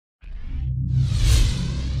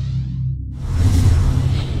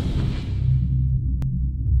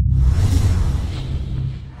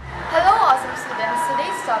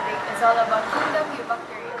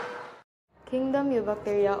kingdom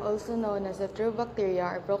Eubacteria, also known as the true bacteria,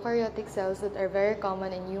 are prokaryotic cells that are very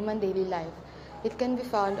common in human daily life. It can be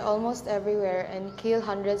found almost everywhere and kill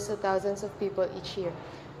hundreds to thousands of people each year,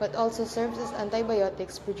 but also serves as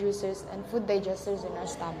antibiotics, producers, and food digesters in our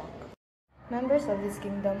stomach. Members of this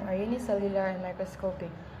kingdom are unicellular and microscopic.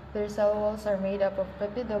 Their cell walls are made up of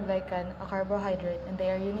peptidoglycan, a carbohydrate, and they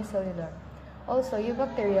are unicellular. Also,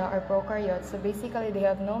 Eubacteria are prokaryotes, so basically they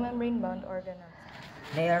have no membrane-bound organelles.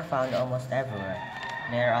 They are found almost everywhere.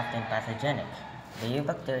 They are often pathogenic. The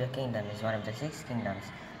Eubacteria kingdom is one of the 6 kingdoms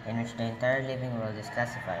in which the entire living world is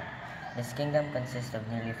classified. This kingdom consists of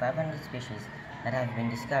nearly 500 species that have been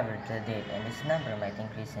discovered to date, and this number might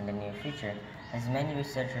increase in the near future as many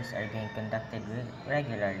researchers are being conducted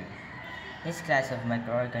regularly. This class of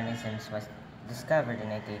microorganisms was discovered in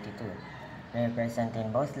 1982. They are present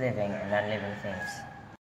in both living and non-living things.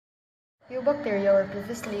 Eubacteria were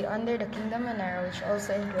previously under the kingdom Monera, which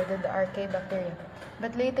also included the Archaebacteria,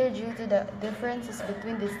 but later, due to the differences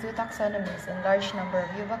between these two taxonomies and large number of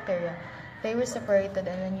Eubacteria, they were separated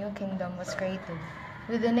and a new kingdom was created.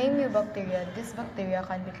 With the name Eubacteria, this bacteria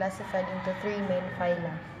can be classified into 3 main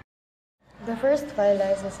phyla. The first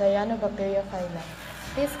phyla is the Cyanobacteria phyla.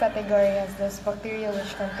 This category has those bacteria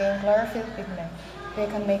which contain chlorophyll pigment. They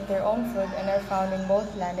can make their own food and are found in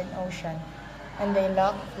both land and ocean, and they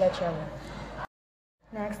lack flagella.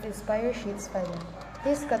 Next is Spirochetes phyla.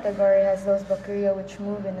 This category has those bacteria which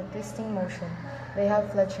move in a twisting motion. They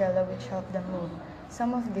have flagella which help them move.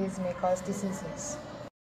 Some of these may cause diseases.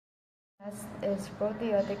 Last is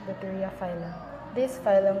Proteotic bacteria phyla. This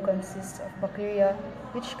phylum consists of bacteria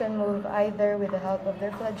which can move either with the help of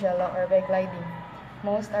their flagella or by gliding.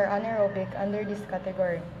 Most are anaerobic under this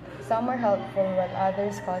category. Some are helpful while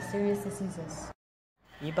others cause serious diseases.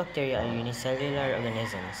 Eubacteria are unicellular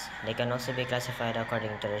organisms. They can also be classified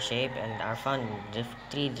according to their shape and are found in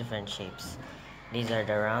 3 different shapes. These are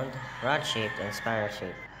the round, rod-shaped, and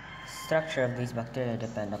spiral-shaped. Structure of these bacteria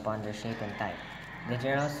depend upon their shape and type. The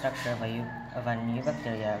general structure of an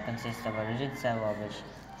eubacteria consists of a rigid cell wall which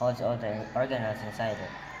holds all the organelles inside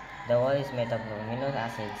it. The wall is made up of amino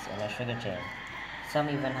acids and a sugar chain. Some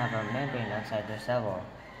even have a membrane outside their cell wall.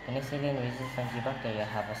 Penicillin-resistant eubacteria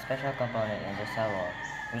have a special component in their cell wall,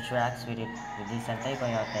 which reacts with this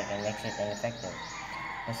antibiotic and makes it ineffective.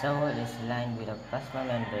 The cell wall is lined with a plasma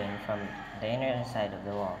membrane from the inner side of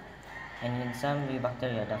the wall, and in some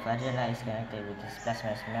eubacteria, the flagella is connected with this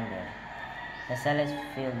plasma membrane. The cell is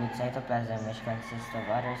filled with cytoplasm, which consists of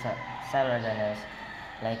other cell organelles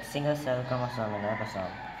like single-cell chromosome and ribosome.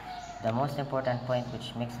 The most important point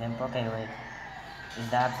which makes them prokaryote is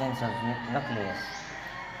the absence of nucleus.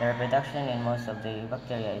 The reproduction in most of the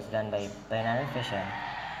eubacteria is done by binary fission,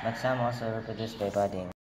 but some also reproduce by budding.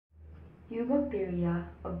 Eubacteria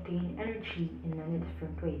obtain energy in many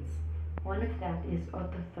different ways. One of that is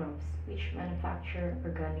autotrophs, which manufacture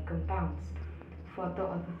organic compounds.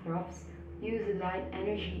 Photoautotrophs use light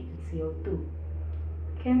energy and CO2.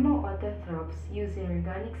 Chemoautotrophs use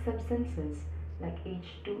inorganic substances like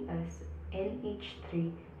H2S,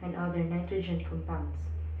 NH3, and other nitrogen compounds.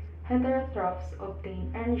 Heterotrophs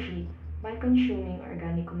obtain energy by consuming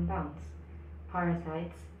organic compounds.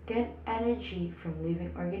 Parasites get energy from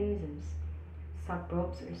living organisms.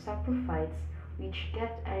 Saprobes or saprophytes, which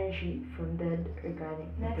get energy from dead organic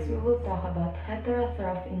materials. Next, we will talk about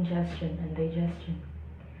heterotroph ingestion and digestion.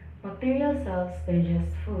 Bacterial cells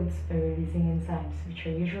digest foods by releasing enzymes, which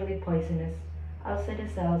are usually poisonous, outside the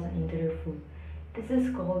cells and into their food. This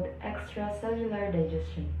is called extracellular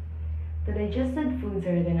digestion. The digested foods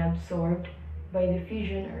are then absorbed by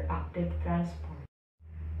diffusion or active transport.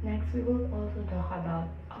 Next, we will also talk about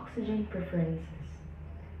oxygen preferences.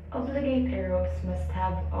 Obligate aerobes must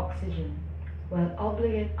have oxygen, while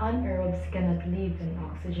obligate anaerobes cannot live in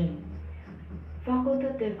oxygen.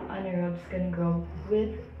 Facultative anaerobes can grow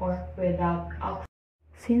with or without oxygen.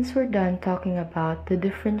 Since we're done talking about the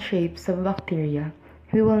different shapes of bacteria,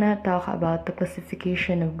 we will now talk about the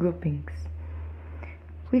classification of groupings.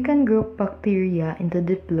 We can group bacteria into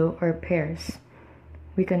diplo or pairs.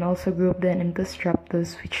 We can also group them into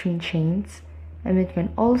streptos, which mean chains, and we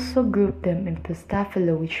can also group them into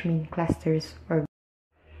staphylo, which mean clusters or.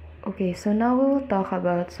 Okay, so now we will talk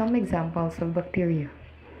about some examples of bacteria.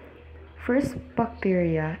 First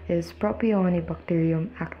bacteria is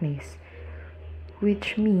Propionibacterium acnes,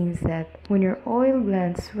 which means that when your oil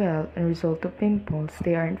glands swell and result to pimples,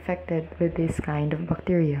 they are infected with this kind of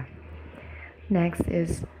bacteria. Next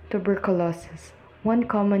is tuberculosis, one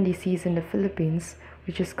common disease in the Philippines,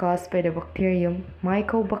 which is caused by the bacterium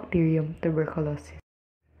Mycobacterium tuberculosis.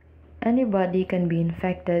 Anybody can be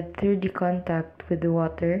infected through the contact with the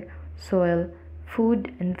water, soil,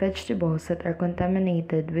 food, and vegetables that are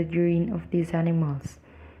contaminated with urine of these animals.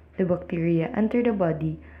 The bacteria enter the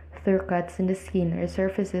body through cuts in the skin or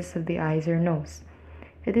surfaces of the eyes or nose.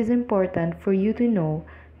 It is important for you to know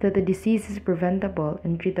that the disease is preventable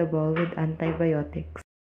and treatable with antibiotics.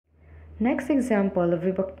 Next example of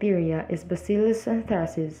a bacteria is Bacillus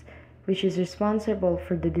anthracis, which is responsible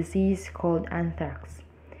for the disease called anthrax.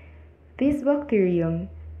 This bacterium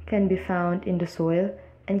can be found in the soil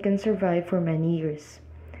and can survive for many years.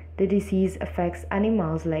 The disease affects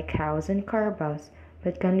animals like cows and carabaos,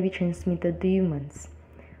 but can be transmitted to humans.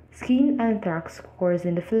 Skin anthrax occurs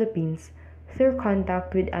in the Philippines through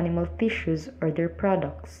contact with animal tissues or their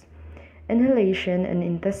products. Inhalation and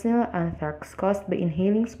intestinal anthrax caused by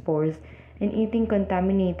inhaling spores and eating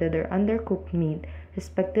contaminated or undercooked meat,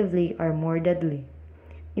 respectively, are more deadly.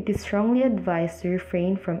 It is strongly advised to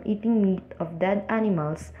refrain from eating meat of dead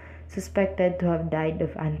animals suspected to have died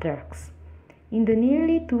of anthrax. In the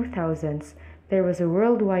nearly 2000s, there was a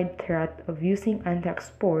worldwide threat of using anthrax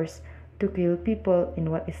spores to kill people in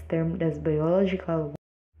what is termed as biological war.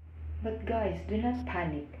 But guys, do not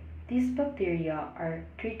panic. These bacteria are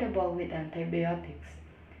treatable with antibiotics.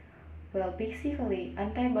 Well, basically,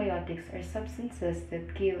 antibiotics are substances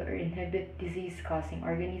that kill or inhibit disease-causing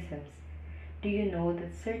organisms. Do you know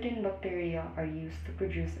that certain bacteria are used to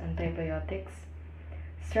produce antibiotics?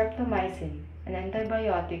 Streptomycin, an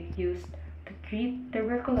antibiotic used to treat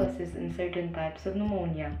tuberculosis and certain types of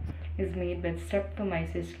pneumonia, is made by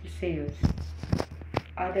Streptomyces criceus.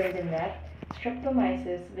 Other than that,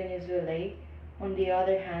 Streptomyces venezuelae, on the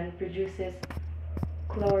other hand, produces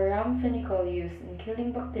chloramphenicol used in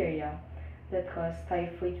killing bacteria that cause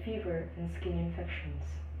typhoid fever and skin infections.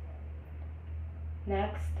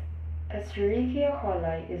 Next, Escherichia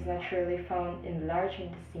coli is naturally found in the large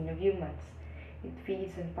intestine of humans. It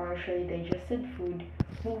feeds on partially digested food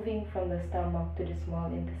moving from the stomach to the small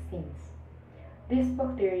intestines. These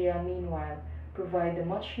bacteria, meanwhile, provide the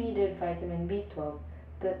much-needed vitamin B12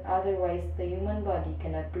 that otherwise the human body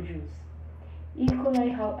cannot produce. E.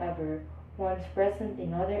 coli, however, once present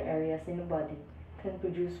in other areas in the body, can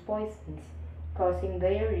produce poisons, causing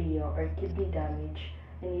diarrhea or kidney damage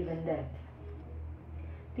and even death.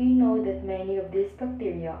 Do you know that many of these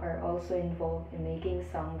bacteria are also involved in making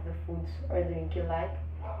some of the foods or drink you like?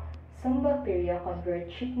 Some bacteria convert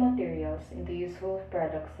cheap materials into useful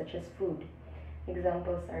products such as food.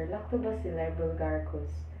 Examples are Lactobacillus bulgaricus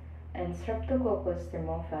and Streptococcus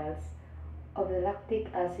thermophilus of the lactic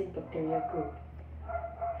acid bacteria group.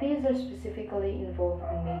 These are specifically involved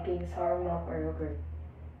in making sour milk or yogurt.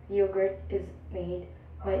 Yogurt is made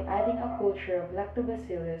by adding a culture of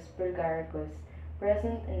Lactobacillus bulgaricus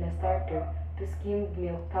present in the starter to skimmed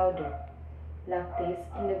milk powder. Lactase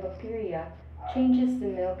in the bacteria changes the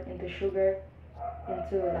milk into sugar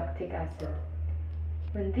into lactic acid.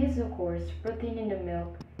 When this occurs, protein in the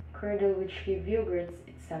milk curdle which give yogurts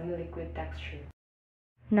its semi-liquid texture.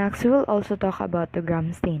 Next, we will also talk about the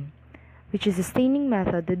Gram stain, which is a staining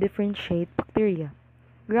method to differentiate bacteria.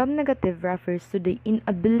 Gram-negative refers to the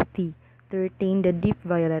inability to retain the deep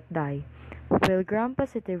violet dye, while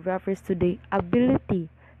Gram-positive refers to the ability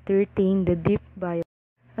to retain the deep violet.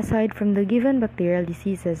 Aside from the given bacterial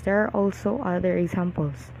diseases, there are also other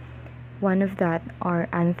examples. One of that are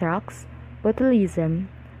anthrax, botulism,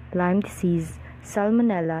 Lyme disease,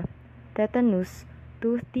 salmonella, tetanus,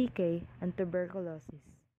 tooth decay, and tuberculosis.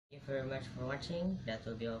 Thank you very much for watching. That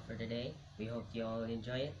will be all for today. We hope you all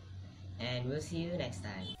enjoy it, and we'll see you next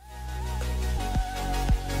time.